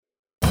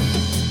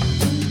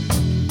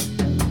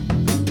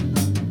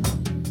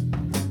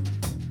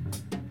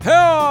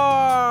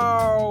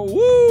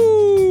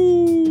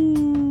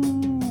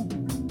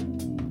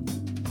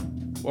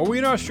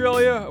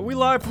Australia? Are we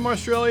live from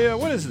Australia?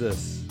 What is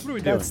this? What are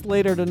we doing? That's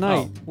later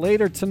tonight. Oh.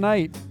 Later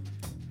tonight.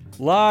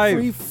 Live.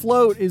 Free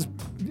float is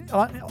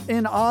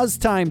in Oz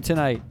time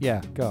tonight.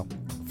 Yeah, go.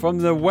 From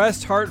the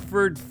West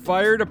Hartford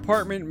Fire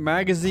Department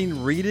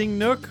Magazine Reading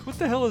Nook? What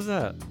the hell is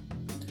that?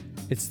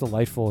 It's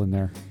delightful in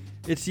there.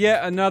 It's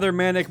yet another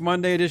Manic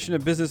Monday edition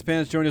of Business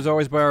Pants, joined as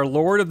always by our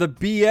Lord of the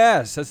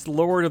BS. That's the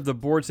Lord of the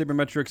Board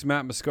Sabermetrics,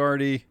 Matt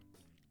Moscardi.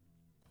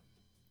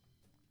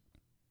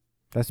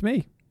 That's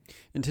me.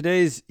 In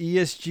today's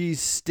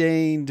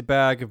ESG-stained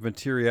bag of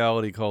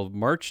materiality called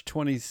March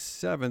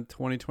 27th,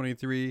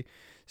 2023,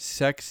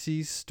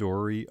 Sexy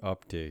Story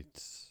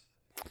Updates.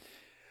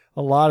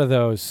 A lot of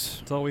those.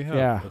 That's all we have.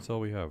 Yeah. That's all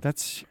we have.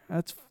 That's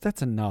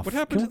enough. What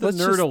happened to the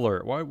nerd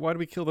alert? Why did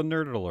we kill the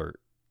nerd alert?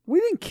 We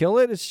didn't kill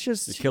it. It's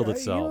just it killed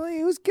itself.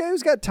 Who's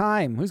got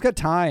time? Who's got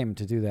time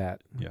to do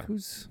that? Yeah.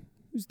 Who's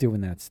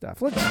doing that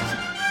stuff?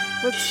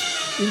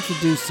 Let's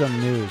introduce some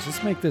news.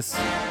 Let's make this.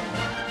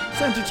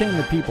 Let's entertain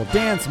the people.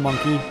 Dance,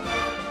 monkey.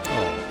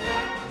 Oh.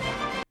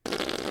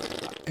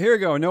 Here we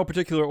go. No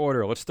particular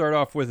order. Let's start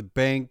off with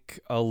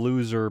Bank a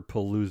Loser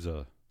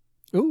Palooza.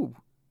 Ooh.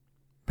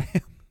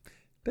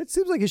 That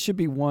seems like it should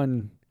be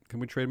one. Can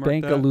we trademark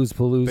Bank that? a Lose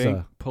Palooza.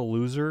 Bank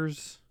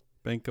Paloozers.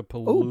 Bank a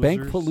Paloozers. Oh,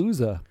 Bank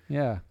Palooza.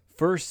 Yeah.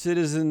 First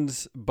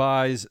Citizens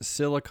buys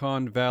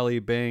Silicon Valley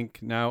Bank,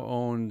 now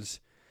owns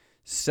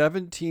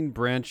 17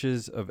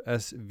 branches of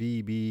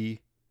SVB,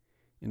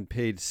 and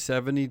paid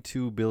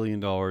 $72 billion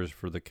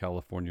for the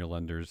California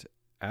lender's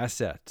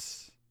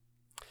assets.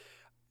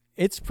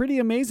 It's pretty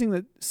amazing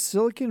that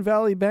Silicon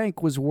Valley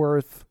Bank was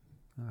worth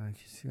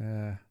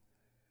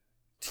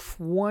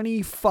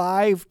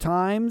 25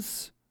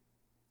 times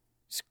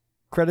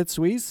Credit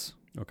Suisse.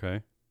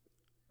 Okay.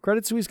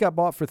 Credit Suisse got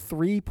bought for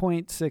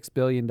 $3.6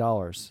 billion.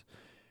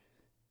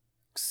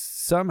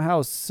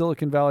 Somehow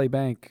Silicon Valley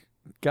Bank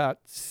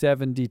got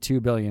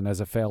 $72 billion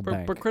as a failed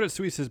bank. But Credit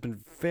Suisse has been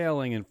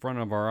failing in front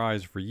of our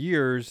eyes for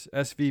years.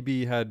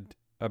 SVB had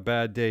a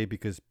bad day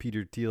because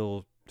Peter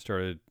Thiel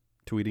started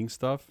tweeting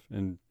stuff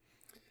and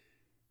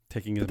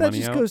taking his money out. That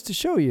just goes to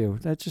show you.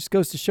 That just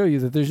goes to show you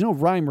that there's no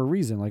rhyme or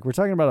reason. Like, we're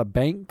talking about a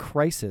bank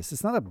crisis.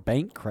 It's not a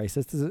bank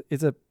crisis.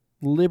 It's a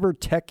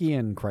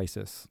libertarian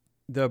crisis.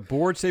 The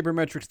board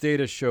sabermetrics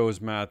data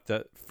shows, Matt,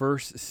 that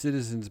First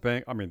Citizens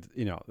Bank,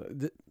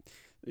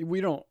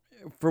 we don't,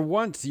 for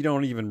once, you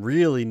don't even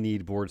really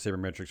need board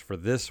sabermetrics for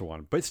this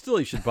one, but still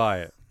you should buy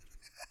it.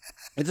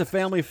 It's a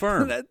family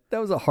firm. that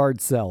was a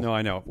hard sell. No,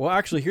 I know. Well,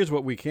 actually, here's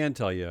what we can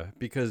tell you,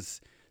 because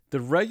the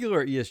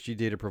regular ESG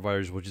data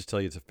providers will just tell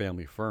you it's a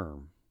family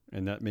firm.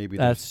 And that maybe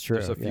there's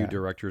a few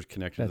directors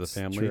connected to the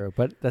family. That's true,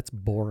 but that's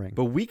boring.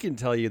 But we can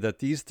tell you that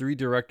these three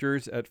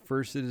directors at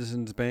First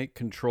Citizens Bank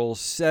control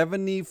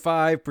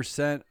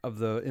 75% of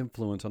the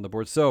influence on the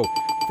board. So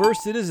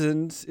First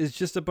Citizens is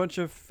just a bunch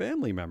of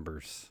family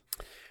members.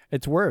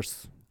 It's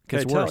worse.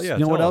 Okay, it's worse. You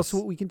know what else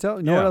we can tell?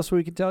 What else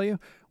we can tell you?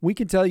 We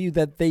can tell you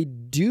that they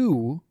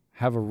do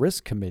have a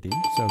risk committee,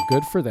 so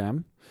good for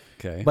them.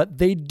 Okay. But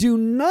they do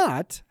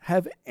not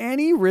have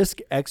any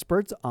risk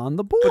experts on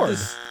the board.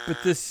 But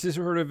this is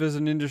sort of is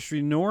an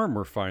industry norm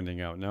we're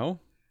finding out, no?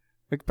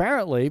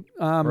 Apparently.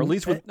 Or at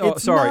least with,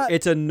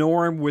 it's a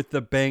norm with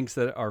the banks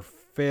that are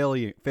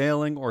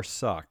failing or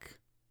suck.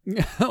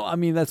 I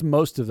mean, that's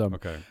most of them.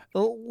 Okay.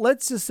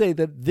 Let's just say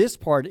that this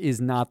part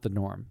is not the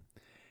norm.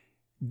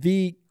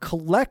 The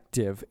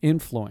collective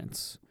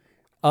influence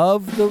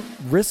of the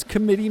risk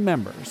committee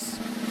members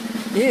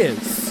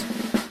is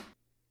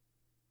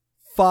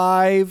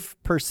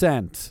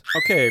 5%.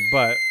 Okay,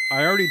 but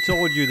I already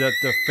told you that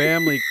the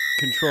family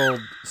controlled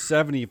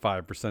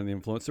 75% of the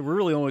influence. So we're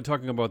really only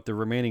talking about the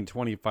remaining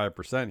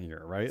 25%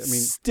 here, right? I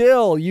mean,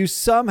 still, you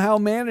somehow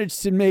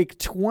managed to make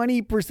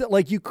 20%.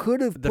 Like, you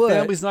could have the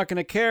family's not going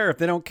to care if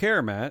they don't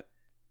care, Matt.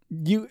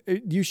 You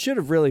should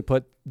have really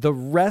put the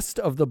rest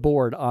of the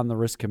board on the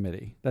risk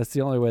committee. That's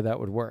the only way that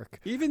would work.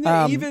 Even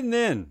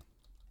then,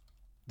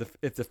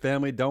 if the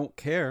family don't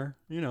care,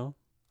 you know.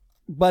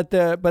 But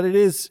it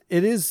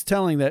is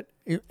telling that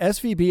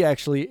SVB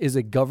actually is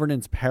a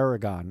governance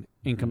paragon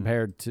in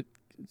compared to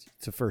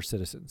First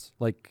Citizens.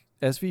 Like,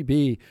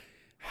 SVB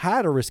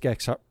had a risk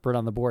expert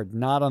on the board,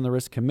 not on the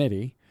risk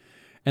committee,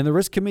 and the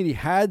risk committee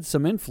had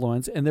some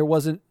influence, and there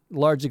wasn't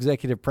large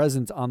executive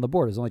presence on the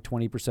board. It was only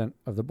 20%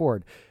 of the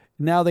board.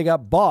 Now they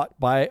got bought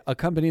by a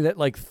company that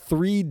like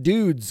three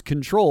dudes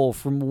control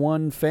from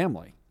one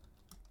family.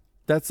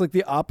 That's like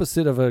the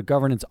opposite of a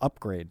governance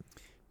upgrade.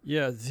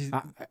 Yeah.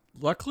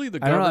 Luckily, the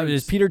governance... I don't know.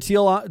 Is Peter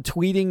Thiel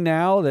tweeting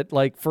now that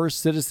like First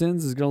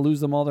Citizens is going to lose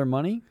them all their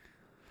money?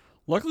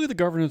 Luckily, the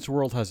governance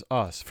world has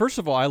us. First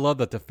of all, I love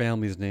that the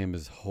family's name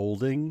is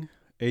Holding.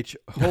 Holding.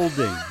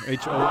 Holding.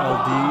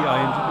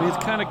 I mean,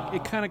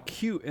 it's kind of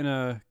cute in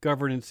a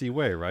governance-y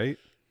way, right?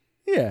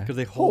 Yeah. Because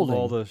they hold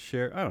all the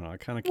share. I don't know.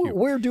 Kind of cute.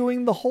 We're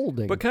doing the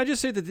holding. But can I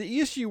just say that the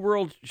ESG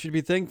world should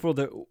be thankful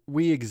that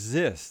we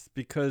exist,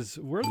 because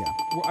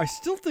I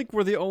still think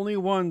we're the only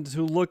ones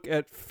who look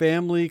at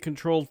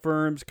family-controlled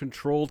firms,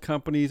 controlled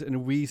companies,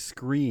 and we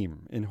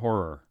scream in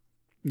horror.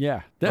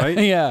 Yeah. Right?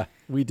 Yeah,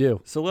 we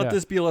do. So let Yeah.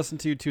 this be a lesson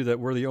to you, too, that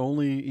we're the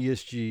only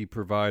ESG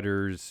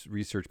providers,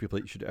 research people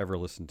that you should ever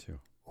listen to.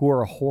 Who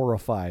are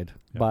horrified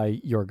by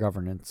your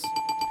governance.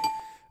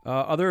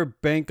 Other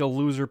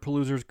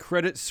bank-a-loser-paloozers,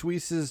 Credit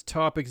Suisse's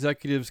top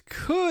executives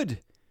could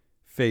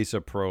face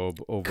a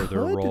probe over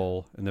their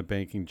role in the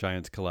banking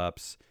giant's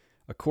collapse,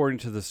 according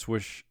to the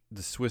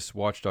Swiss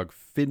watchdog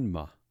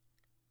FINMA.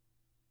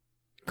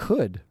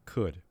 Could.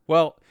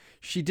 Well,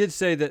 she did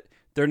say that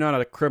they're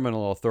not a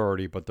criminal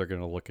authority, but they're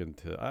going to look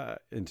into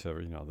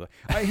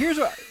here's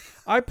what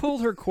I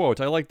pulled her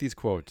quote. I like these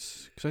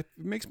quotes because it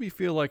makes me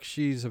feel like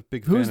she's a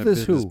big fan of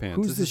business pants.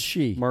 Who's this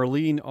she?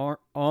 Marlene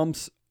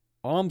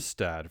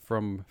Armstad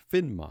from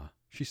FINMA.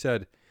 She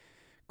said,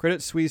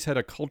 Credit Suisse had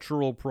a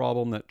cultural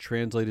problem that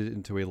translated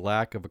into a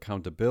lack of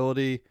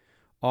accountability.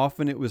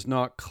 Often it was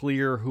not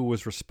clear who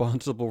was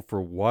responsible for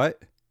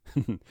what.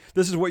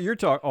 This is what you're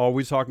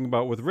always talking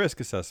about with risk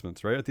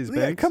assessments, right? At these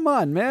banks. Come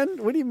on, man.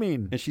 What do you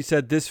mean? And she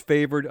said this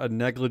favored a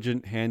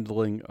negligent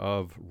handling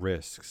of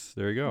risks.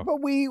 There you go.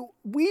 But we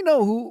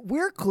know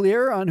we're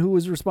clear on who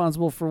was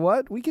responsible for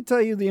what. We could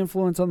tell you the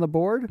influence on the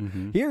board.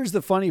 Mm-hmm. Here's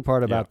the funny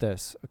part about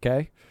this,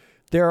 okay?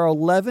 There are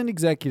 11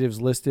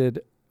 executives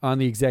listed on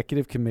the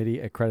executive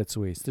committee at Credit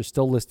Suisse. They're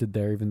still listed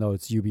there, even though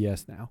it's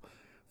UBS now.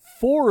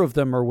 4 of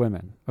them are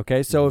women,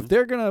 okay? So if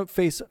they're going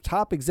to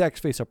top execs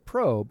face a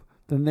probe,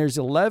 then there's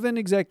 11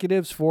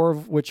 executives, 4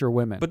 of which are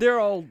women. But they're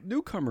all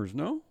newcomers,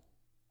 no?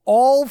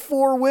 All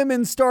 4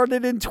 women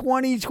started in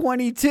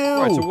 2022.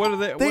 Right, so what are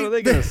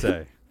they going to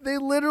say? They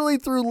literally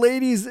threw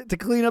ladies to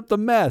clean up the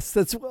mess.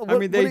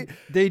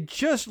 They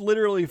just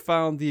literally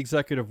found the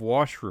executive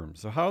washroom.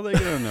 So how are they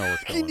going to know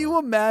what's going on? Can you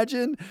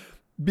imagine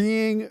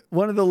being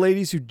one of the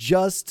ladies who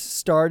just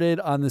started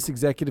on this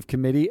executive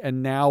committee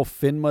and now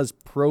FINMA's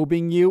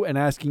probing you and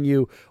asking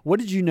you, what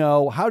did you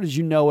know? How did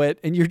you know it?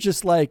 And you're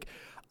just like,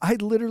 I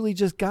literally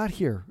just got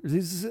here.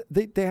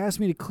 They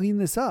asked me to clean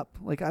this up.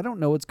 Like, I don't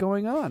know what's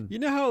going on. You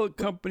know how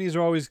companies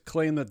are always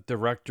claim that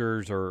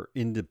directors are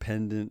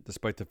independent,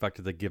 despite the fact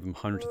that they give them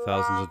hundreds of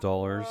thousands of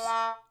dollars?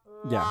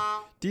 Yeah.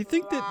 Do you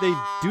think that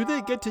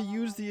they get to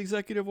use the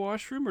executive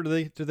washroom, or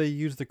do they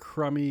use the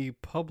crummy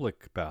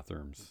public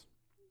bathrooms?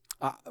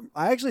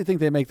 I actually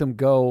think they make them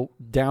go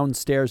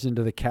downstairs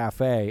into the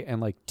cafe and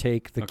like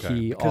take the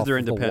key off they're the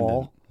independent.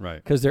 wall.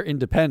 Right. Because they're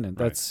independent.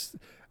 That's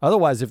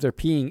otherwise, if they're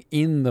peeing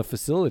in the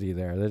facility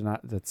there, they're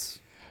not.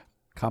 That's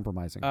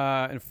compromising.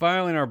 And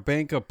finally, in our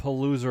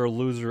bank-a-palooza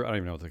loser, I don't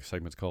even know what the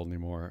segment's called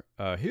anymore.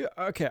 I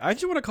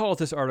just want to call it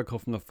this article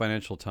from the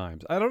Financial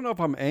Times. I don't know if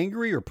I'm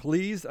angry or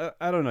pleased.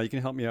 I don't know. You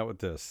can help me out with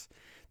this.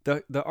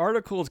 The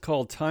article is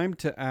called "Time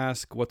to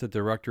Ask What the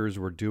Directors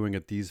Were Doing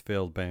at These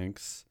Failed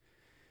Banks."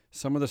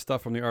 Some of the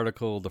stuff from the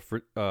article,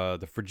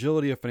 the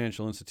fragility of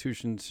financial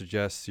institutions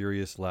suggests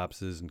serious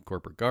lapses in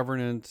corporate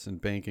governance and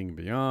banking and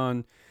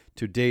beyond.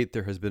 To date,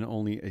 there has been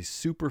only a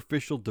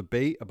superficial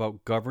debate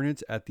about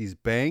governance at these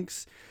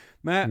banks.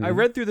 Matt, I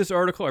read through this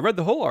article. I read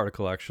the whole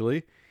article,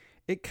 actually.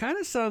 It kind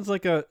of sounds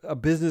like a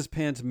Business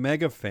Pants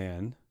mega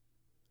fan,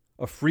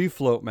 a Free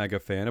Float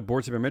mega fan, a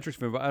Board Sabermetrics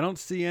fan, but I don't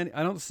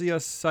see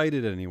us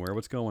cited anywhere.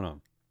 What's going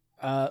on?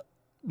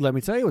 Let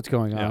me tell you what's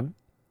going on.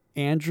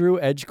 Andrew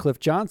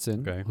Edgecliffe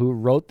Johnson, who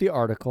wrote the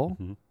article,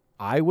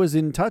 I was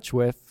in touch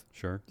with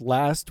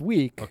last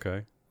week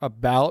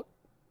about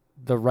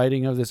the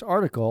writing of this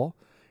article,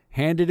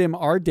 handed him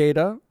our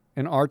data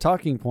and our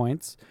talking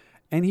points,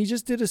 and he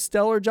just did a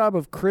stellar job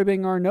of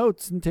cribbing our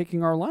notes and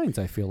taking our lines,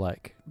 I feel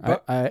like.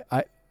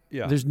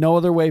 There's no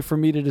other way for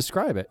me to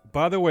describe it.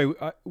 By the way,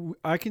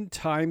 I can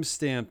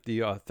timestamp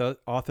the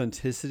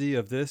authenticity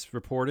of this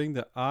reporting,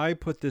 that I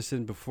put this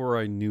in before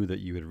I knew that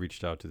you had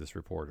reached out to this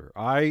reporter.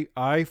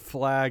 I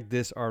flagged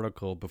this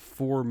article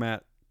before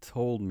Matt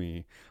told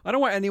me. I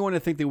don't want anyone to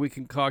think that we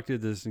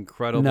concocted this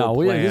incredible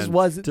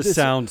plan to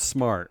sound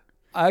smart.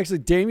 Actually,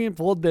 Damien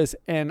pulled this,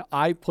 and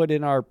I put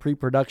in our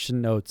pre-production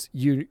notes.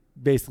 You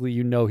he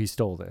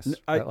stole this.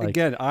 I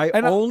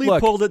only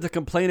pulled it to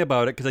complain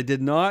about it because I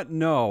did not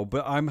know.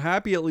 But I'm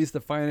happy at least the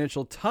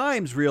Financial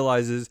Times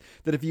realizes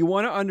that if you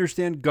want to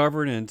understand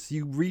governance,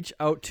 you reach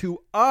out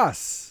to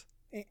us.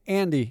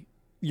 Andy,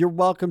 you're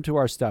welcome to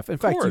our stuff. In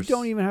fact, you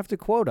don't even have to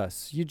quote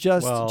us. You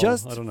just I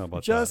don't know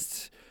about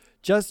that.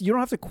 You don't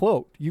have to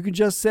quote. You can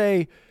just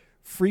say,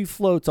 Free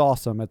Float's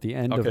awesome at the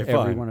end of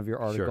every one of your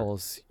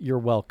articles. Sure. You're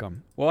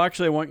welcome. Well,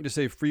 actually, I want you to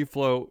say Free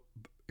Float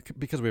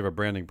because we have a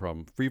branding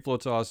problem. Free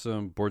Float's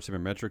awesome. Board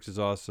Sabermetrics is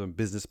awesome.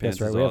 Business Pants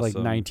is awesome. We have like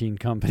 19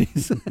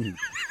 companies.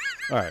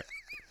 All right.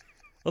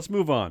 Let's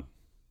move on.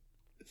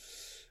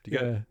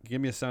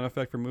 Give me a sound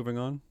effect for moving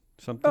on?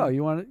 Something? Oh,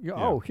 you want it?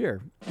 Oh,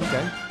 here.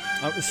 Okay.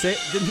 It's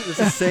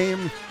the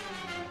same.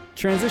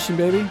 Transition,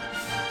 baby.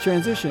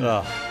 Transition.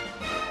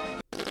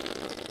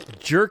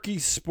 Jerky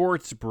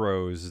Sports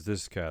Bros is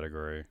this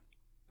category.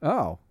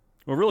 Oh.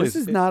 Well, really, this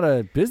is not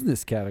a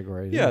business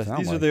category. Yes,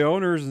 these are the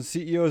owners and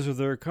CEOs of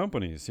their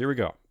companies. Here we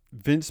go.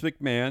 Vince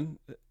McMahon,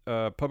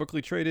 a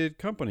publicly traded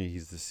company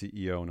he's the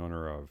CEO and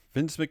owner of.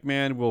 Vince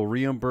McMahon will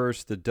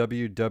reimburse the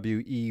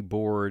WWE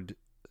board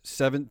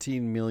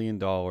 $17 million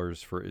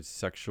for its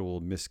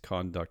sexual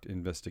misconduct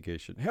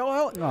investigation.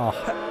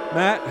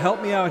 Matt,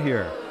 help me out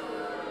here.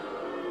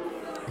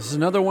 This is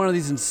another one of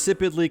these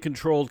insipidly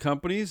controlled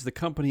companies. The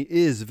company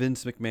is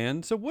Vince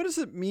McMahon. So what does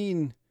it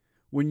mean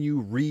when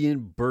you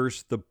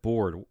reimburse the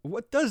board?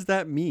 What does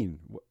that mean?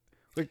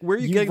 Like, where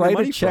are you getting the money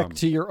from? You write a check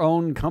to your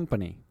own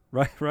company.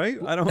 Right?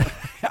 I don't.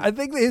 I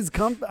think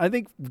I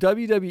think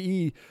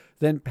WWE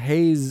then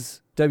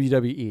pays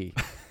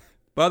WWE.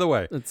 By the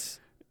way,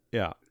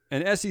 yeah.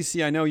 And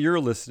SEC, I know you're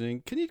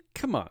listening. Can you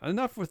come on?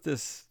 Enough with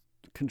this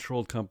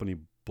controlled company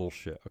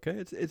bullshit.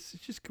 Okay, it's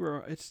just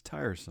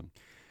tiresome.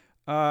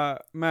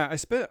 Matt, I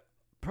spent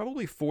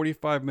probably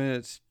 45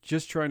 minutes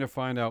just trying to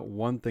find out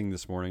one thing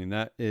this morning, and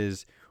that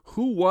is,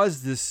 who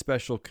was this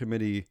special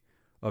committee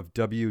of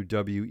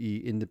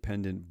WWE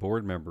independent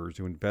board members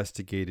who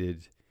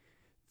investigated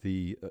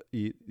the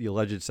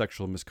alleged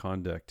sexual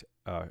misconduct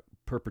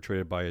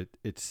perpetrated by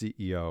its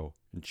CEO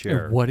and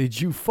chair. And what did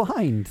you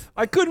find?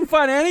 I couldn't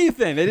find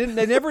anything.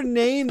 They never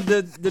named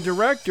the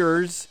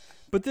directors.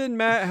 But then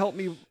Matt helped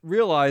me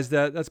realize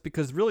that that's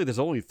because really there's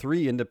only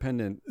 3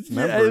 independent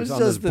members on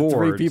this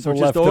board.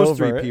 Just those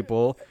 3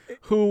 people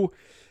who,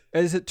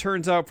 as it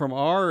turns out from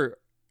our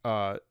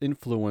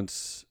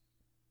influence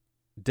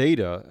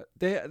data,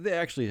 they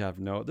actually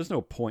have there's no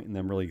point in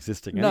them really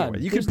existing anyway.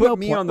 You can put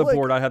me on the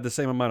board, I'd have the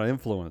same amount of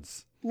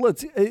influence.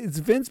 It's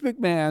Vince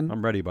McMahon.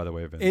 I'm ready, by the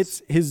way, Vince.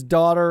 It's his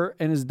daughter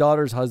and his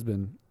daughter's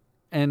husband.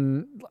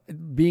 And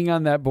being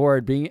on that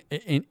board, being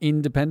an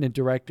independent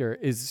director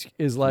is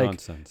like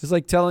nonsense. It's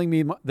like telling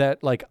me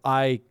that like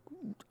I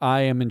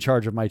am in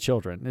charge of my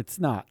children. It's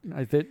not.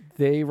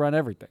 They run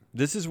everything.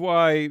 This is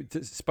why,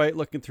 despite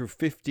looking through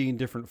 15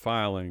 different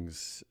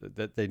filings,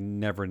 that they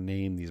never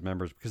name these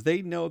members, because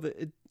they know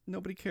that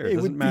nobody cares. It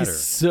doesn't matter. Be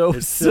so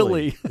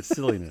silly. It's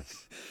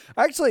silliness.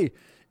 Actually,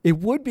 it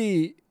would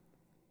be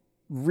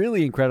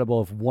really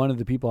incredible if one of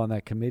the people on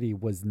that committee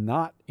was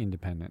not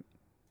independent.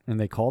 And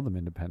they called them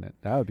independent.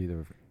 That would be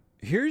the...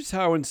 Here's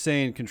how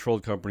insane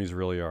controlled companies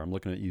really are. I'm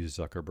looking at you,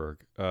 Zuckerberg.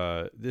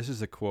 This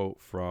is a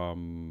quote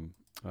from...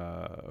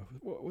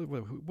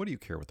 what do you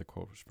care what the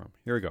quote was from?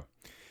 Here we go.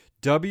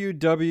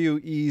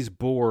 WWE's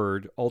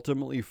board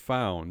ultimately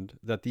found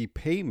that the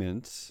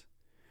payments,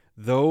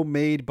 though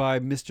made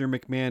by Mr.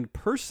 McMahon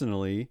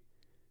personally,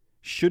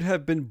 should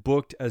have been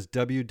booked as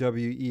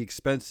WWE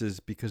expenses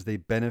because they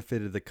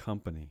benefited the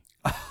company.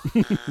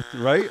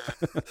 Right?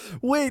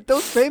 Wait,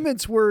 those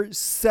payments were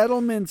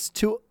settlements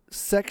to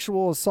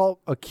sexual assault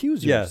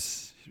accusers.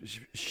 Yes.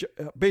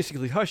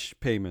 Basically, hush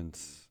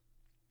payments.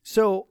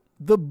 So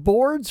the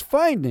board's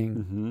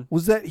finding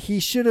was that he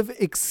should have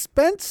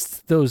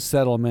expensed those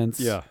settlements.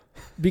 Yeah.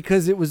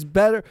 Because it was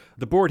better.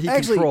 The board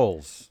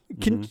controls.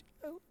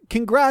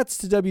 Congrats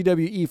to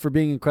WWE for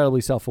being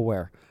incredibly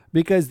self-aware.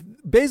 Because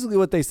basically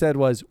what they said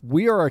was,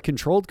 we are a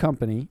controlled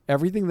company.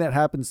 Everything that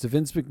happens to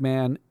Vince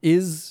McMahon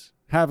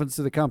happens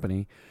to the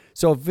company.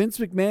 So if Vince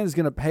McMahon is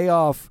going to pay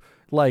off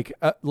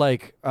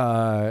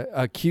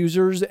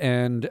accusers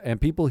and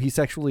people he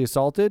sexually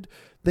assaulted,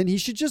 then he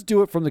should just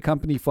do it from the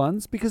company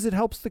funds because it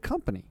helps the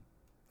company.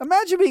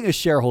 Imagine being a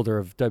shareholder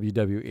of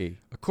WWE.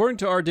 According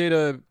to our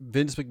data,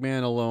 Vince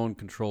McMahon alone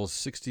controls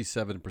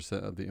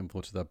 67% of the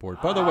influence of that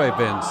board. By the way,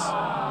 Vince,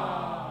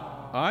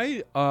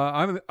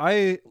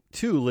 I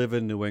too live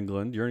in New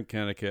England. You're in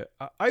Connecticut.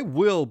 I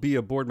will be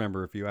a board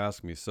member if you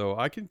ask me, so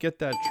I can get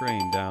that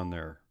train down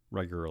there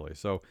regularly.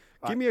 So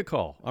give me a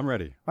call. I'm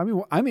ready. I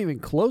mean, I'm even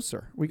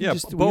closer. We can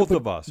both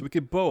of us. We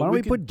could both. Why don't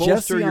we put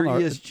bolster Jesse your on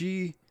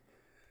ESG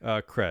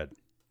cred.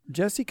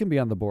 Jesse can be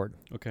on the board.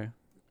 Okay.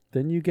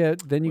 Then you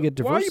get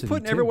diversity. Why are you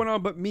putting everyone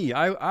on but me?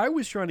 I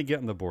was trying to get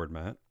on the board,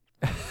 Matt.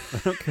 I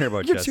don't care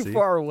about You're Jesse. You're too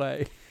far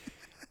away.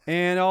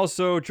 And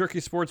also, Jerky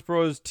Sports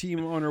Bros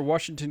team owner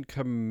Washington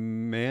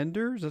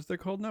Commanders, that's what they're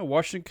called now.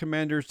 Washington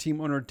Commanders team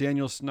owner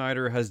Daniel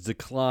Snyder has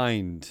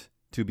declined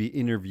to be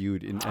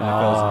interviewed in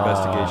NFL's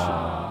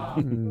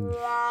investigation.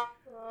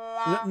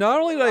 Not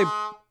only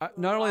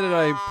did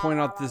I point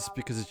out this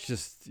because it's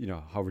just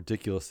how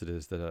ridiculous it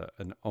is that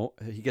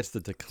he gets the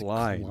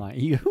decline.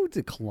 Who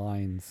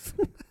declines?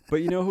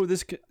 But you know who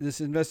this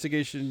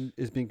investigation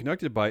is being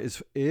conducted by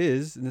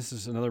is, and this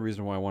is another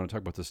reason why I want to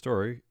talk about this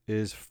story,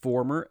 is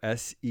former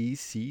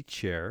SEC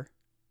chair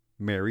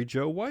Mary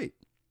Jo White.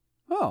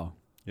 Oh.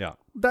 Yeah.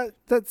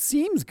 That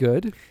seems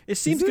good. It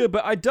seems good,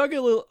 but I dug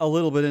a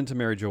little bit into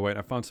Mary Jo White and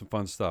I found some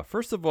fun stuff.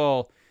 First of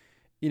all,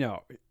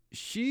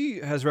 she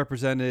has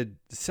represented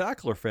the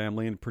Sackler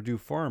family and Purdue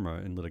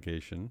Pharma in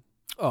litigation.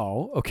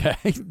 Oh, okay.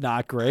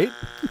 Not great.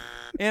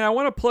 And I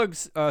want to plug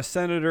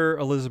Senator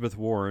Elizabeth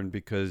Warren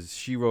because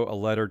she wrote a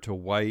letter to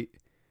White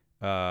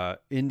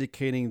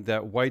indicating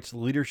that White's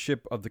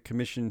leadership of the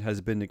commission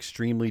has been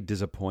extremely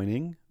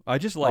disappointing. I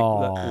just like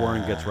that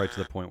Warren gets right to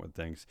the point with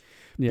things.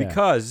 Yeah.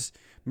 Because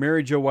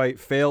Mary Jo White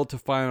failed to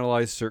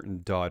finalize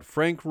certain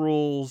Dodd-Frank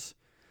rules,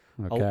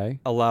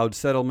 allowed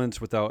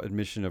settlements without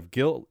admission of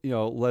guilt,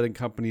 letting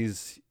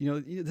companies,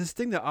 this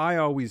thing that I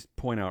always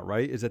point out,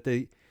 right, is that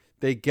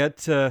they get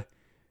to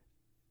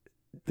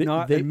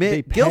not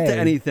admit guilt to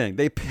anything.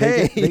 They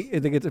pay.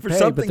 They get to for pay,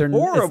 something but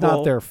horrible. It's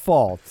not their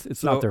fault.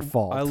 It's So not their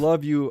fault. I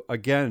love you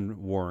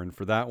again, Warren,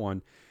 for that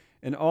one.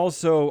 And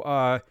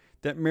also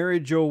that Mary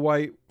Jo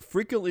White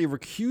frequently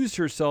recused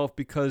herself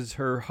because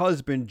her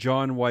husband,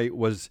 John White,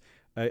 was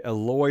a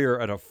lawyer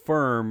at a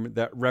firm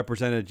that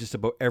represented just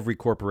about every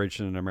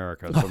corporation in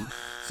America.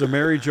 So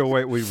Mary Jo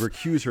White would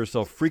recuse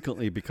herself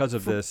frequently because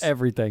of this.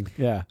 Everything,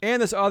 yeah.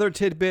 And this other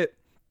tidbit,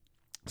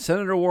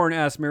 Senator Warren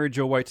asked Mary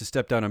Jo White to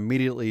step down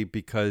immediately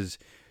because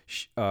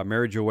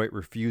Mary Jo White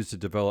refused to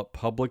develop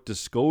public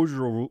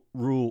disclosure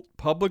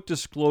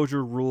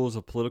rules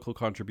of political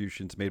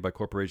contributions made by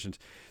corporations.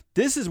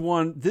 This is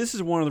one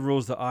of the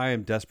rules that I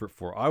am desperate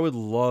for. I would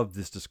love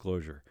this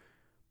disclosure.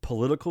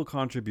 Political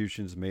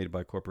contributions made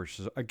by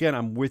corporations. Again,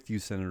 I'm with you,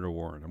 Senator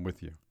Warren. I'm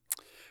with you.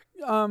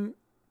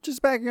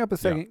 Just backing up a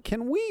second. Yeah.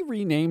 Can we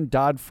rename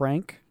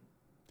Dodd-Frank?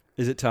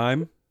 Is it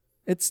time?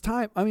 It's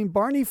time. I mean,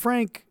 Barney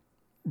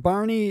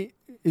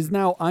is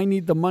now I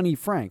need the money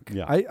Frank.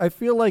 Yeah. I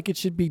feel like it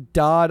should be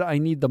Dodd, I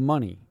need the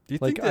money. Do you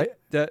think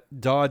that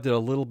Dodd did a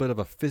little bit of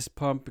a fist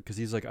pump because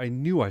he's like, I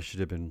knew I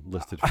should have been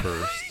listed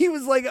first? He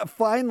was like,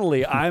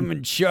 finally, I'm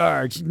in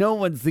charge. No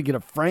one's thinking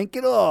of Frank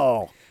at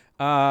all.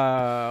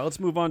 Let's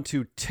move on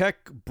to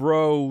Tech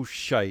Bro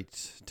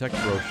Shite.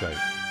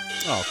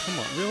 Oh, come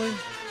on. Really?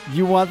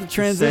 You want the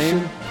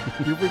transition?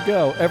 Here we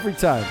go. Every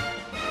time.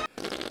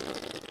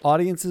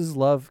 Audiences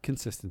love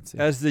consistency.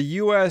 As the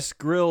U.S.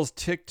 grills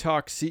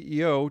TikTok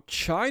CEO,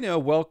 China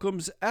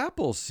welcomes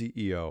Apple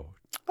CEO.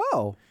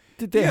 Oh,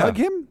 did they hug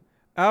him?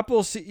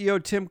 Apple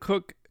CEO Tim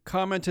Cook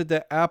commented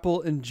that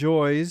Apple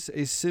enjoys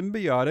a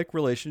symbiotic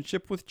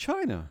relationship with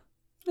China.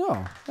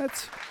 Oh,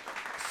 that's...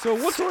 So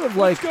what's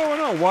going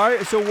on? Why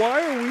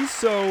are we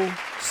so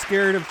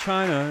scared of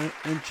China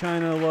and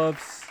China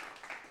loves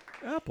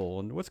Apple?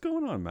 And what's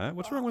going on, Matt?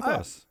 What's wrong with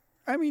us?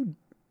 I mean,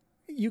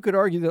 you could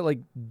argue that like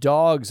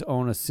dogs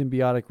own a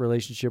symbiotic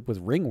relationship with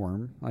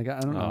ringworm. Like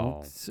I don't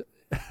know.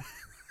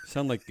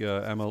 Sound like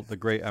the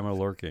great Emma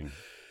Lurking.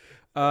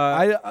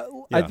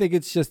 I think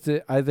it's just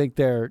I think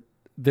they're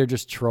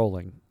just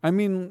trolling. I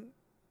mean,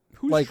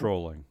 who's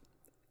trolling?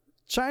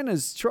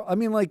 China's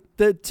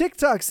the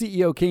TikTok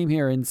CEO came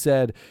here and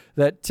said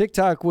that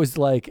TikTok was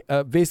like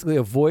basically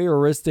a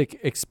voyeuristic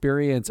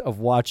experience of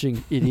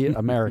watching idiot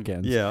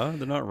Americans. Yeah,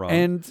 they're not wrong.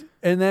 And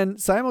then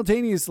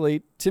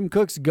simultaneously, Tim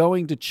Cook's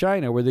going to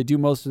China where they do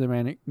most of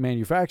their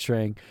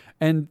manufacturing,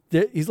 and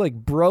he's like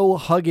bro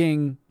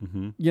hugging.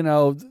 Mm-hmm. You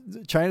know,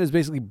 China's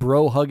basically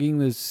bro hugging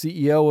the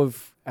CEO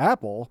of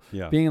Apple,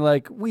 being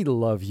like, "We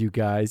love you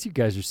guys. You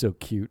guys are so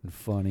cute and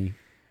funny."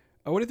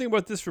 What do you think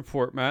about this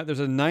report, Matt?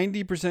 There's a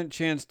 90%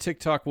 chance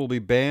TikTok will be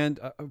banned.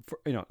 I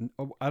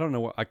don't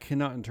know. I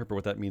cannot interpret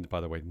what that means,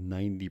 by the way.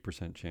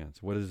 90%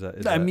 chance. What is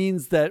that? That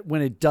means that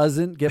when it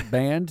doesn't get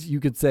banned,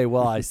 you could say,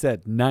 well, I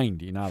said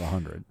 90, not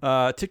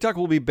 100. TikTok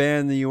will be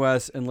banned in the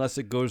U.S. unless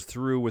it goes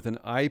through with an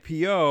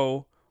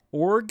IPO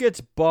or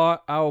gets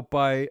bought out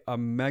by a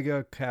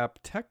mega cap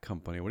tech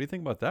company. What do you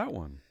think about that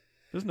one?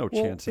 There's no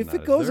chance in that.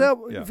 If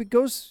it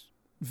goes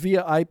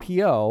via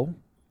IPO...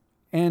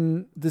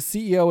 and the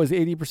CEO is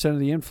 80% of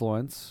the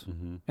influence,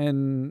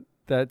 and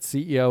that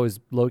CEO is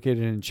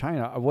located in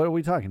China. What are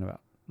we talking about?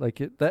 Like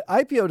the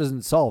IPO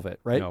doesn't solve it,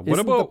 right? No.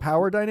 Isn't the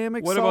power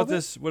dynamics? What about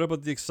this? What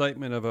about the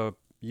excitement of a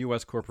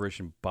U.S.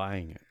 corporation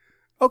buying it?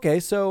 Okay,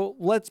 so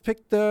let's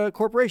pick the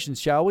corporations,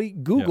 shall we?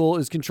 Google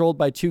is controlled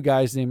by two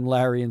guys named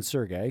Larry and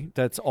Sergey.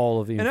 That's all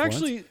of the influence. And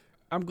actually,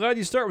 I'm glad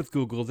you start with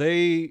Google.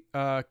 They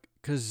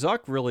because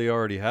Zuck really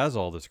already has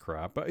all this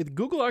crap. But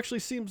Google actually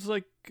seems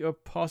like a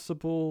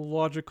possible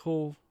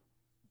logical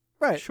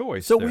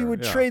choice. So we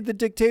would trade the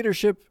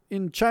dictatorship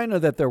in China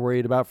that they're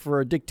worried about for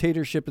a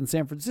dictatorship in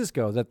San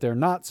Francisco that they're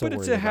not so worried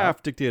about. But it's a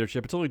half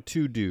dictatorship. It's only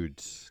two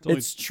dudes.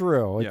 It's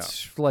true.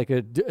 It's like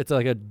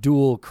a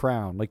dual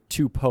crown, like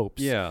two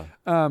popes. Yeah.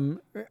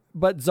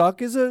 But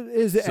Zuck is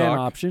an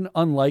option,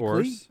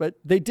 unlikely. But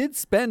they did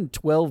spend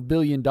 $12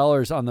 billion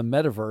on the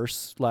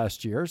metaverse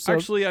last year. So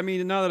actually, I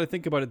mean, now that I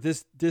think about it,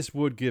 this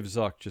would give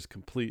Zuck just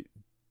complete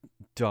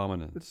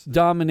dominance.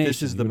 Domination.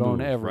 This is the move,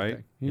 own everything.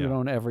 Right? He would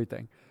own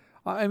everything.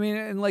 I mean,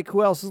 and like,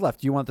 who else is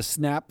left? Do you want the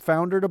Snap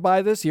founder to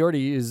buy this? He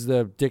already is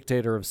the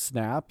dictator of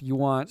Snap. You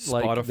want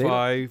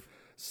Spotify,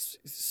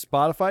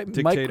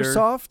 dictator.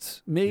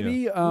 Microsoft,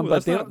 maybe.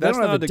 But they don't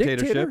have a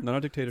dictatorship. Not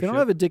a dictatorship. They don't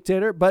have a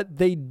dictator, but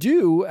they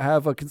do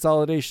have a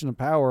consolidation of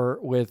power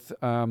with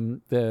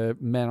the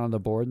men on the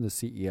board and the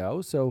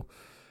CEO. So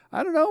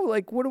I don't know.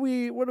 Like, what are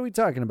we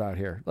talking about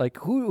here? Like,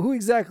 who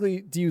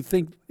exactly do you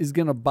think is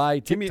going to buy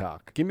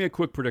TikTok? Give me a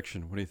quick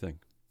prediction. What do you think?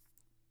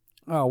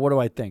 Oh, what do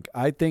I think?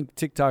 I think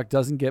TikTok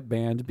doesn't get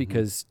banned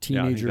because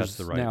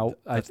teenagers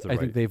I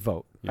think they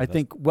vote. I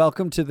think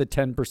welcome to the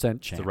 10%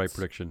 chance. That's the right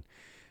prediction.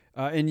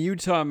 In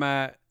Utah,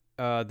 Matt,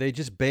 they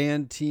just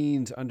banned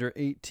teens under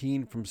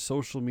 18 from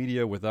social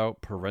media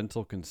without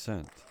parental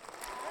consent.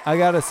 I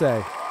got to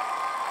say,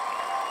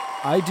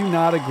 I do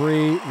not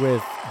agree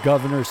with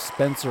Governor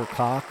Spencer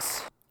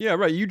Cox. Yeah,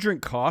 right. You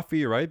drink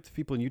coffee, right? The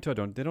people in Utah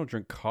don't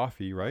drink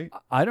coffee, right?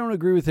 I don't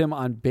agree with him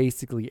on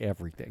basically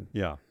everything.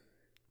 Yeah.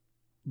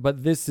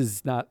 But this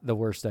is not the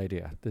worst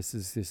idea. This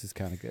is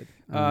kind of good.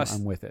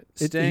 I'm with it.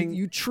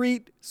 You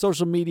treat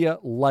social media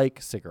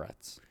like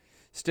cigarettes.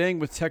 Staying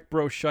with tech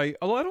bro shite,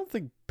 although I don't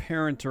think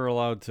parents are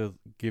allowed to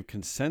give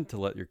consent to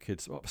let your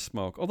kids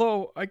smoke.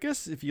 Although I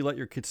guess if you let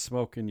your kids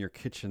smoke in your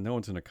kitchen, no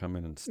one's going to come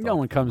in and stop. No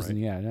one comes right?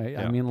 in.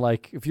 I mean,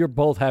 like if you're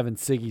both having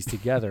ciggies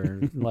together,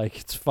 like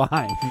it's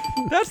fine.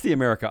 That's the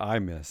America I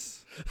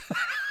miss.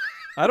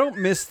 I don't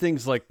miss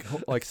things like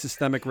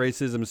systemic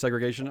racism and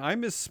segregation. I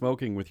miss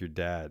smoking with your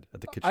dad at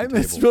the kitchen table. I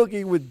miss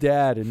smoking with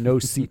dad and no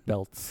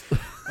seatbelts.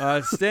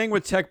 Staying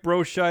with tech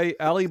bro shite,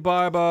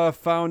 Alibaba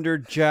founder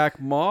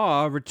Jack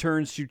Ma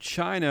returns to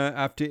China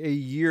after a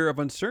year of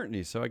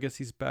uncertainty. So I guess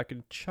he's back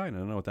in China. I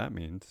don't know what that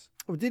means.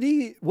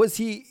 Was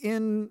he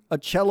in a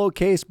cello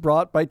case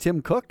brought by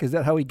Tim Cook? Is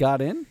that how he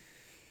got in?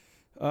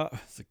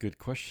 That's a good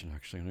question,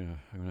 actually. I'm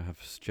gonna have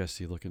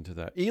Jesse look into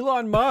that.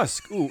 Elon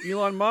Musk. Ooh,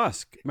 Elon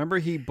Musk. Remember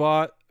he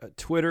bought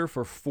Twitter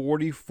for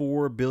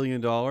 $44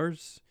 billion? Well,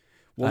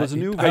 there's a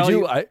new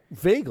value.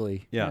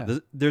 Vaguely. Yeah.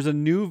 There's a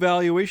new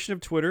valuation of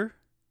Twitter.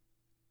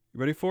 You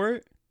ready for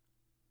it?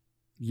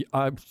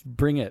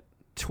 Bring it.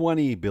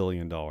 $20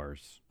 billion.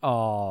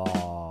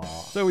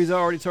 Oh. So it's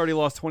already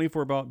lost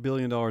 $24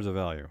 billion of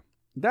value.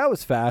 That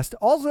was fast.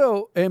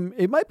 Also,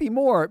 it might be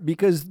more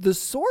because the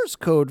source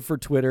code for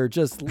Twitter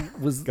just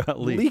was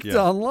got leaked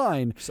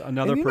online. So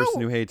another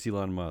person who hates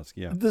Elon Musk.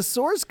 Yeah. The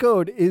source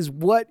code is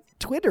what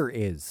Twitter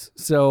is.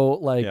 So,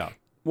 like, yeah.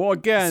 Well,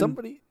 again,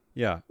 somebody.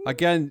 Yeah.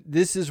 Again,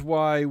 this is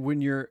why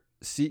when you're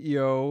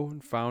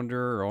CEO,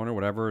 founder, or owner,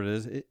 whatever it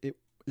is,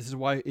 this is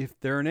why if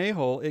they're an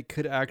a-hole, it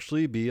could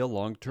actually be a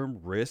long-term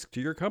risk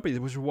to your company.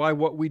 Which is why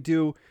what we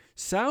do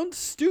sounds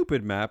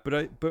stupid, Matt,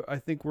 but I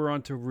think we're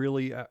onto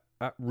really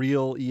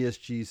real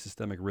ESG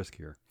systemic risk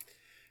here.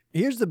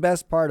 Here's the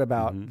best part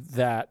about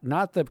that,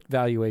 not the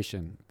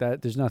valuation.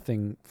 That there's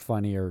nothing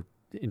funny or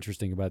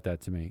interesting about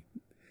that to me.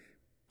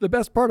 The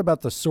best part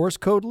about the source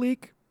code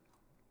leak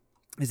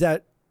is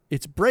that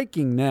it's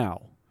breaking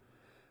now.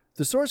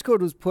 The source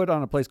code was put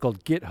on a place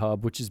called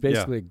GitHub, which is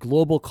basically a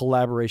global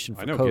collaboration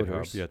for coders.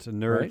 GitHub. Yeah, it's a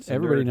nerd. Right? It's a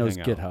Everybody nerd knows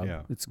hangout. GitHub.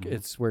 Yeah.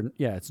 It's where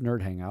it's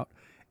Nerd Hangout.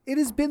 It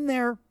has been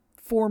there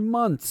for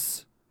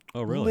months.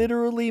 Oh, really?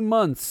 Literally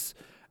months.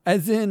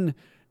 As in,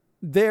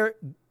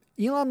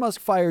 Elon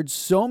Musk fired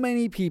so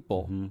many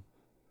people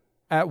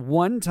at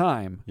one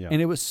time,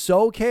 and it was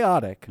so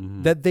chaotic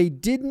that they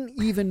didn't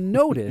even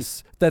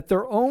notice that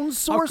their own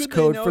source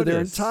code for their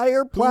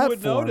entire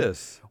platform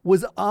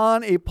was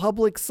on a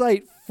public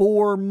site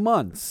for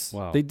months.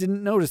 Wow. They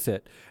didn't notice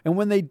it. And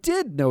when they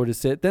did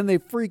notice it, then they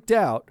freaked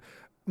out.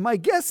 My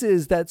guess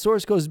is that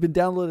source code has been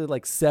downloaded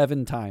like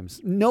 7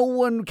 times. No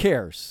one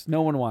cares.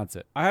 No one wants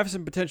it. I have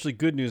some potentially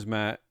good news,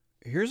 Matt.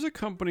 Here's a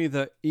company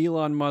that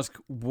Elon Musk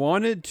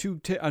wanted to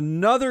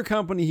another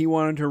company he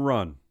wanted to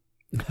run.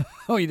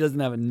 Oh, he doesn't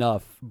have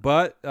enough.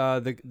 But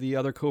the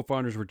other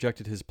co-founders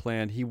rejected his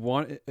plan.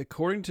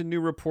 According to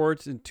new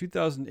reports, in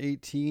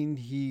 2018,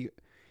 he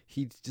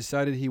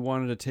decided he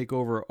wanted to take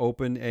over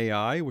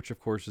OpenAI, which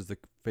of course is the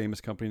famous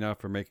company now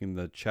for making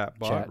the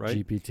chatbot,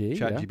 right?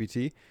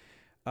 ChatGPT.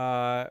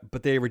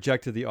 But they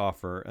rejected the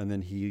offer, and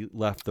then he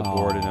left the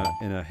board in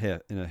a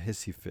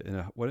hissy fit. He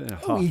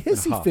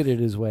hissy fitted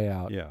his way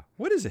out. Yeah.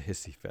 What is a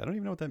hissy fit? I don't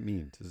even know what that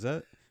means. Is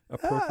that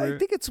appropriate? I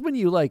think it's when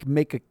you like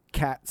make a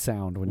cat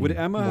sound when Would you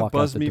Emma walk have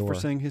buzzed out the me door. for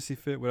saying hissy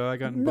fit? Would I have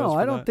gotten buzzed No, for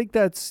I don't think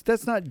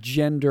that's not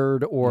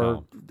gendered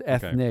or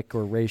ethnic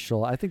or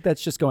racial. I think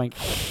that's just going.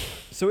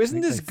 So isn't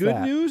this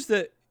good news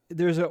that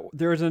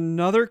there's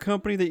another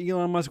company that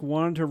Elon Musk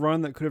wanted to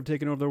run that could have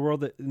taken over the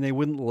world and they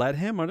wouldn't let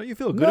him? Don't you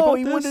feel good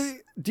about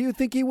this? Do you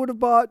think he would have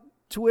bought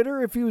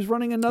Twitter if he was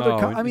running another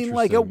I mean,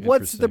 like,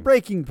 what's the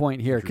breaking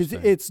point here? Because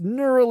it's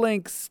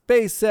Neuralink,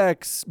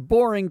 SpaceX,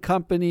 Boring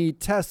Company,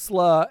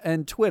 Tesla,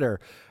 and Twitter.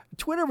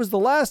 Twitter was the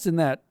last in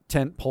that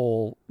tent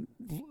pole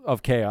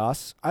of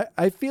chaos.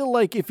 I feel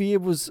like if he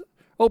was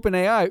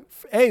OpenAI,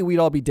 A, we'd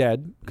all be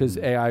dead because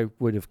AI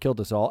would have killed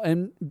us all.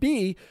 And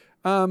B,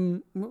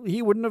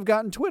 he wouldn't have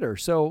gotten Twitter.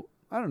 So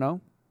I don't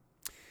know.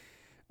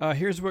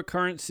 Here's what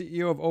current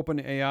CEO of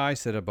OpenAI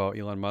said about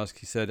Elon Musk.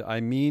 He said, "I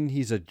mean,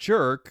 he's a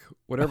jerk.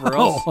 Whatever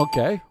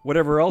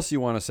else you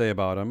want to say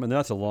about him," and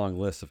that's a long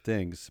list of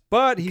things.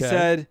 But he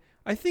said,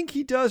 "I think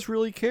he does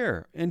really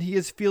care, and he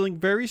is feeling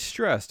very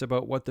stressed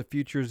about what the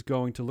future is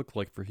going to look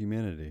like for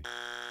humanity."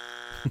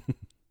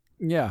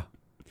 Yeah.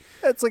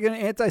 That's like an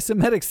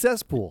anti-Semitic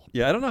cesspool.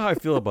 Yeah, I don't know how I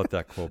feel about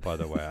that quote, by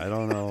the way. I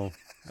don't know.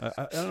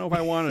 I don't know if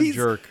I want a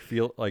jerk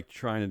feel like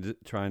trying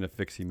to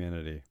fix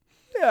humanity.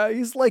 Yeah,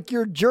 he's like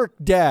your jerk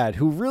dad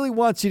who really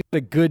wants you to do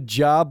a good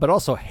job, but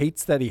also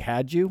hates that he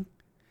had you.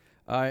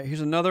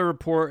 Here's another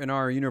report in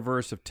our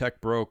universe of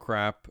tech bro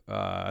crap.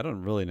 I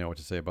don't really know what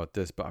to say about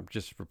this, but I'm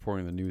just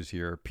reporting the news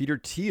here. Peter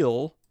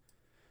Thiel's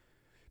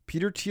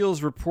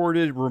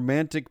reported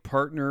romantic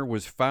partner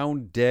was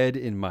found dead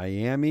in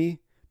Miami.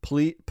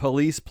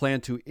 Police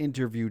plan to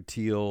interview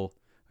Thiel.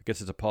 I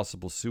guess it's a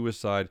possible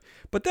suicide.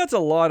 But that's a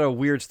lot of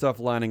weird stuff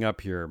lining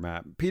up here,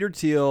 Matt. Peter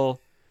Thiel,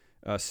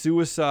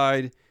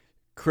 suicide.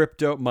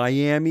 crypto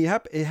Miami.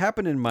 It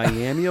happened in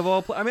Miami of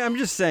all places. I mean, I'm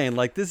just saying,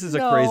 like, this is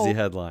a crazy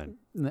headline.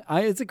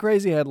 It's a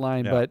crazy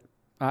headline, but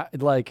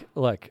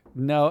look,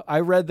 no,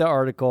 I read the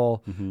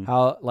article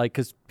how, like,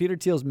 because Peter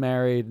Thiel's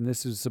married and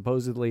this is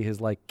supposedly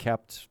his, like,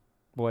 kept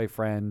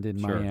boyfriend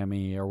in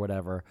Miami or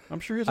whatever. I'm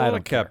sure he has a lot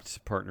of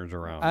kept partners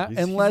around.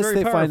 Unless he's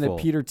they powerful. find that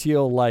Peter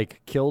Thiel,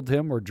 like, killed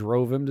him or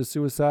drove him to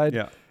suicide.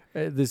 Yeah.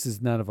 This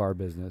is none of our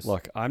business.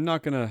 Look, I'm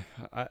not going to,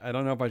 I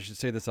don't know if I should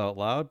say this out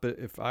loud, but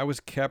if I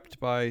was kept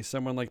by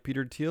someone like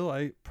Peter Thiel,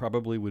 I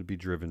probably would be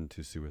driven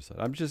to suicide.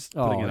 I'm just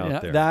putting it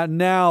out there.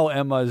 Now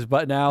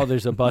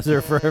there's a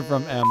buzzer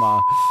from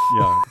Emma.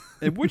 Yeah.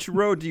 And which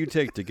road do you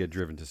take to get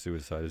driven to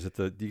suicide? Is it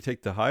do you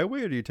take the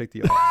highway or do you take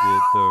the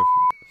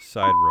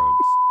side roads?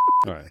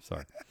 All right,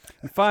 sorry.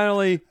 And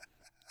finally,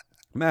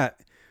 Matt,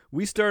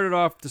 we started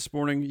off this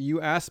morning. You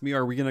asked me,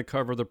 are we going to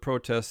cover the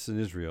protests in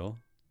Israel?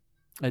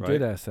 I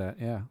did ask that,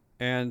 yeah.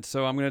 And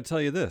so I'm going to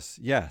tell you this.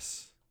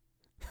 Yes.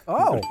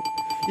 Oh.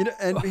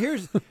 And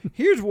here's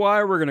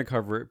why we're going to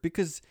cover it.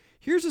 Because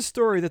here's a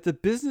story that the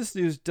business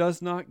news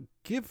does not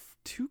give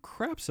two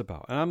craps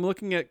about. And I'm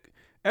looking at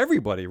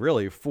everybody,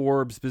 really.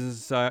 Forbes,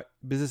 Business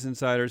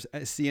Insiders,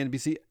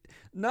 CNBC.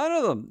 None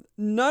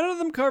of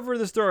them cover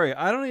the story.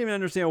 I don't even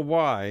understand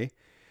why.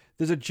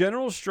 There's a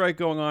general strike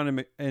going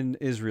on in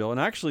Israel. And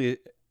actually,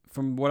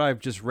 from what I've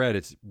just read,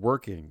 it's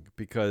working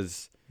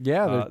because...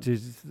 Yeah,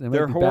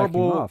 their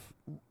horrible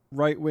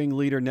right-wing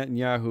leader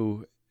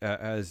Netanyahu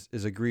has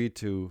agreed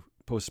to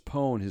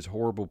postpone his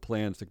horrible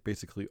plans to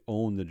basically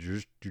own the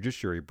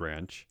judiciary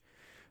branch.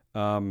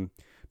 But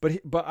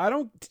I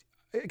don't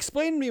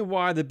explain to me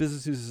why the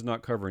business news is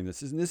not covering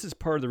this. And this is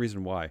part of the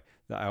reason why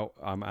that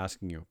I'm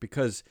asking you,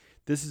 because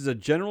this is a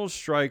general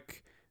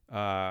strike,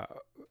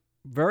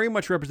 very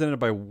much represented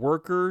by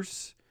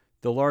workers,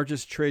 the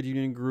largest trade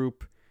union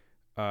group.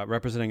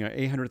 Representing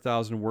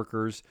 800,000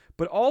 workers,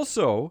 but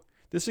also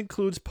this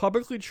includes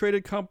publicly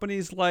traded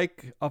companies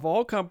like, of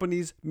all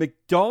companies,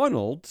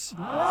 McDonald's.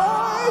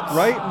 What?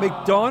 Right?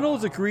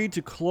 McDonald's agreed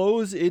to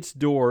close its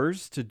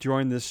doors to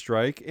join this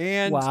strike,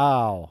 and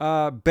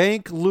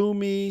Bank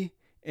Leumi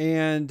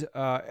and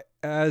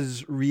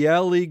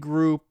Azrieli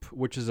Group,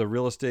 which is a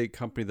real estate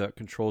company that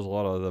controls a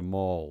lot of the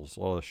malls, a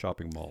lot of the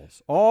shopping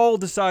malls, all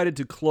decided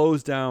to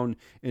close down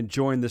and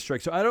join the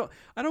strike. So I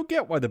don't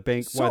get why the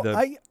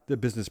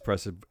business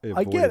press avoided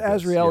I get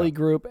this. Azrieli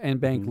Group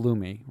and Bank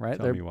Leumi, right?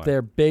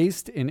 They're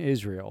based in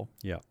Israel.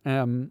 Yeah.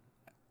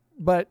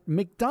 But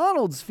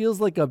McDonald's feels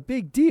like a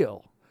big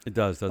deal. It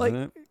does, doesn't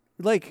it?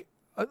 Like.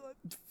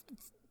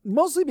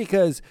 Mostly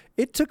because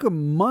it took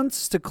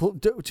months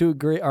to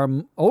agree,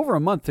 or over a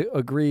month to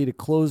agree to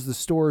close the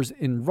stores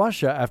in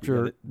Russia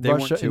after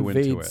Russia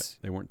invades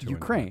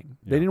Ukraine.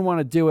 They didn't want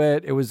to do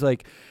it. It was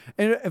like,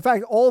 and in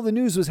fact, all the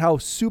news was how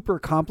super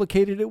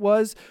complicated it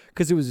was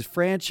because it was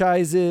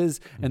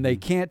franchises and they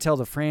can't tell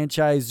the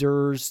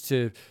franchisors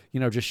to,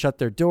 just shut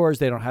their doors.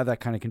 They don't have that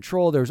kind of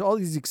control. There's all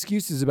these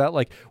excuses about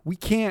like, we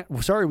can't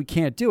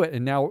do it.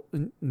 And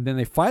then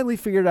they finally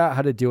figured out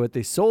how to do it.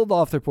 They sold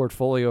off their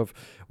portfolio of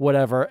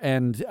whatever.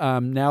 And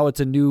now it's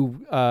a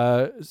new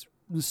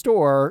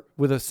store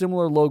with a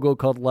similar logo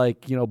called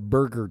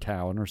Burger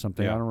Town or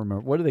something. I don't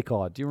remember. What do they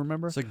call it? Do you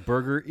remember? It's like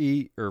Burger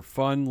Eat or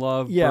Fun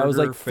Love. Yeah, burger, it was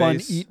like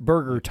face. Fun Eat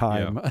Burger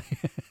Time.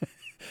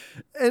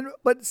 Yeah.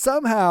 But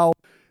somehow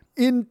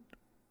in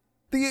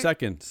the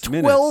seconds,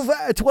 12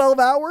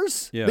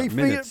 hours, they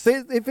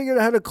figured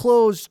out how to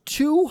close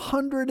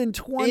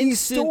 220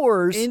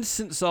 stores.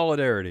 Instant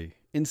solidarity.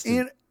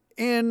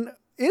 In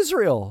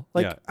Israel.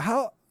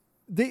 How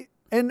they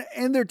and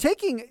they're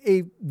taking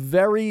a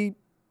very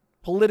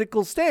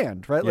political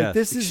stand, right? Yes, like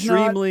this is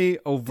extremely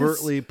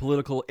overtly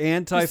political,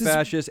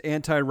 anti-fascist,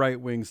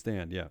 anti-right-wing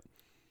stand. Yeah.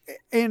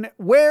 And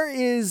where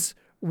is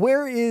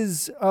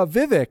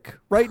Vivek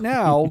right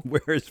now?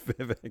 Where is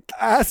Vivek?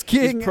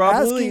 He's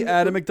probably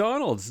at a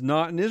McDonald's,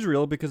 not in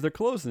Israel because they're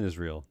closed in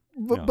Israel.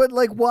 But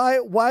like, why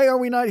are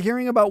we not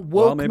hearing about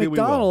woke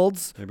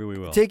McDonald's maybe we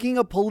will. Taking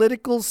a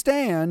political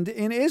stand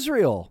in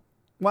Israel?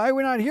 Why are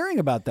we not hearing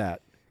about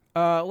that?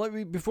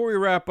 Before we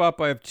wrap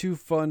up, I have two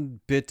fun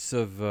bits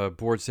of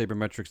board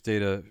sabermetrics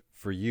data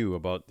for you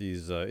about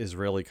these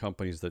Israeli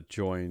companies that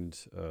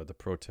joined the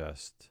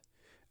protest.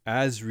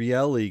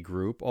 Azrieli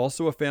Group,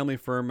 also a family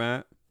firm,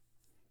 Matt.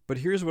 But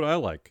here's what I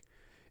like.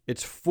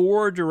 Its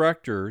 4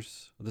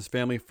 directors of this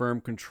family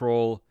firm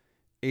control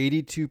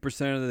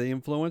 82% of the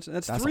influence. And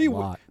that's three. A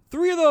lot.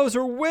 3 of those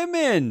are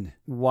women.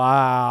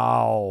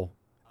 Wow.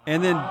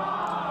 And then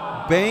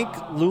Bank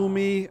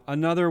Leumi,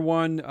 another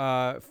one.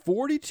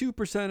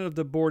 42% of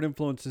the board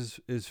influence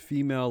is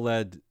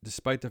female-led,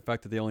 despite the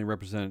fact that they only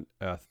represent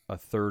a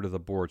third of the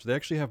board. So they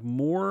actually have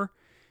more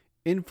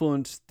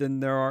influence than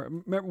there are.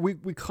 Remember,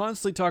 we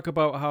constantly talk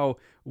about how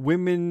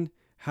women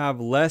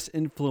have less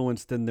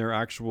influence than their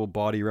actual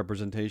body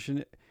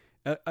representation.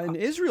 In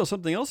Israel,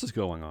 something else is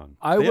going on.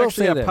 They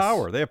actually have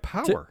power. They have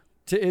power.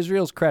 To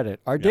Israel's credit,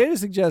 our data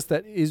suggests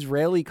that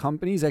Israeli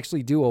companies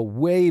actually do a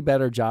way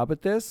better job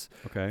at this.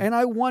 Okay. And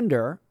I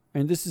wonder,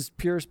 and this is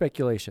pure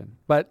speculation,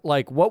 but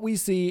like what we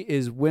see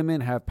is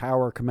women have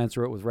power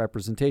commensurate with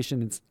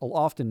representation. It's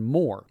often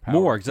more power.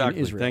 More, exactly.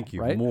 In Israel, Thank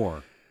you. right?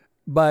 More.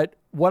 But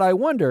what I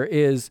wonder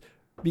is,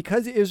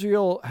 because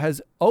Israel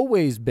has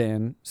always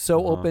been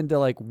so open to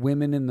like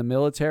women in the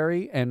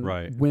military and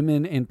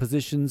women in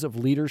positions of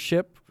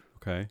leadership.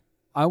 Okay.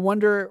 I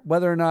wonder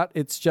whether or not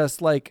it's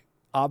just like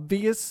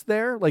obvious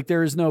there. Like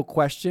there is no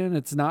question.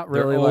 It's not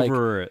really They're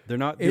over it. They're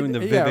not doing the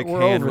Vivek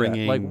we're hand over that.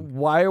 wringing. Like,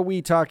 why are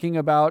we talking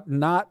about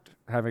not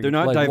having? They're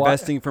not like,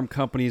 divesting from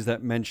companies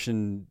that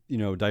mention,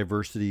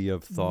 diversity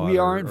of thought. We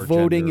aren't or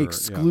voting gender,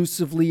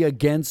 exclusively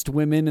against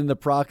women in the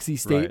proxy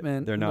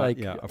statement. Right.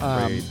 They're not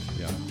afraid.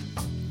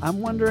 I'm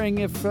wondering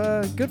if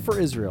good for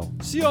Israel.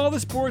 See all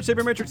this board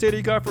sabermetrics data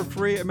you got for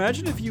free?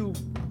 Imagine if you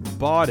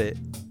bought it.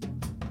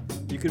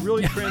 You could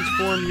really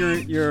transform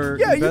your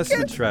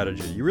investment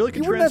strategy. You really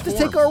could transform. You wouldn't have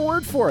to take our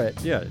word for it.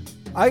 Yeah.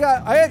 I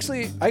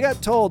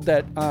got told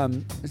that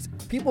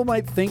people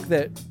might think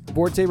that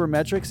board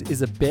sabermetrics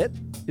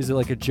is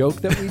like a joke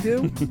that we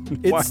do.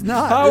 It's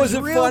not. How is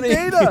it real funny?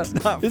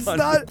 Data. It's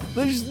not.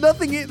 There's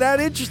nothing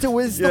that interesting.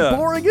 It's the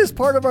boringest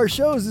part of our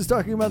shows is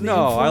talking about the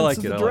influence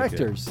of the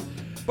directors.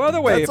 By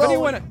the way,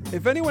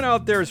 if anyone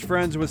out there is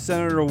friends with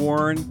Senator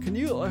Warren, can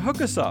you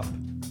hook us up?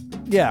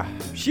 Yeah,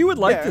 she would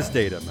like this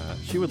data, Matt.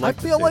 She would like.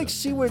 I feel like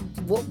she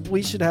would.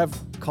 We should have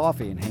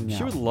coffee and hang out.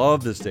 She would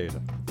love this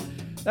data.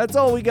 That's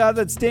all we got.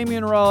 That's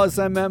Damian Morales.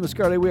 I'm Matt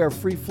Moscardi. We are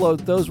Free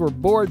Float. Those were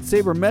board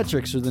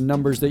sabermetrics, are the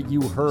numbers that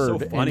you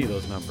heard. So funny,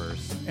 those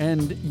numbers.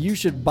 And you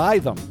should buy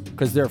them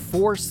because they're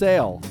for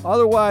sale.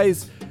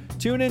 Otherwise,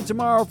 tune in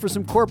tomorrow for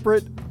some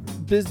corporate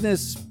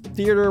business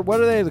theater. What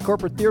are they? The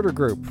corporate theater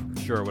group.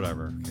 Sure,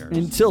 whatever. Who cares?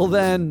 Until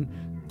then,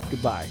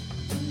 goodbye.